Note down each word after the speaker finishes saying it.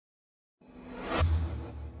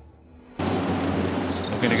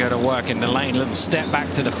Looking to go to work in the lane. Little step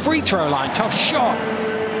back to the free throw line. Tough shot.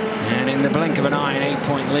 And in the blink of an eye, an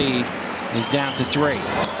 8-point lead is down to 3.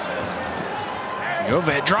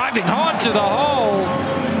 Jovic driving hard to the hole.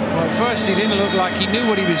 Well, at first he didn't look like he knew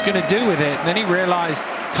what he was going to do with it. Then he realized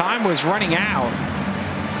time was running out.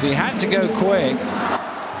 So he had to go quick.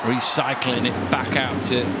 Recycling it back out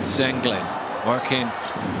to Senglin. Working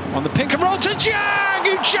on the pick and roll to Jang,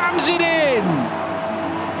 who jams it in.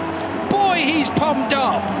 Boy, he's pumped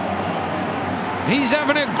up. He's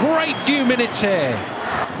having a great few minutes here.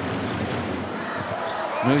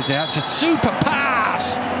 Moves it out to super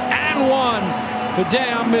pass. And one for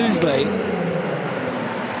Dejan Musley.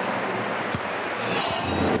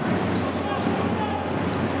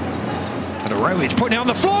 And Arovic putting it on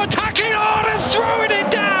the floor, attacking hard and throwing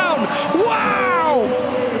it down. Wow!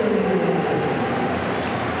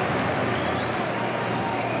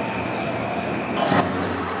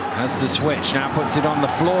 Has the switch, now puts it on the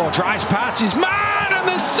floor, drives past his man, and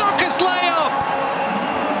the Suckers layup!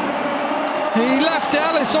 He left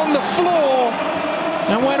Ellis on the floor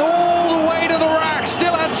and went all the way to the rack.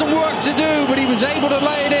 Still had some work to do, but he was able to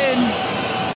lay it in.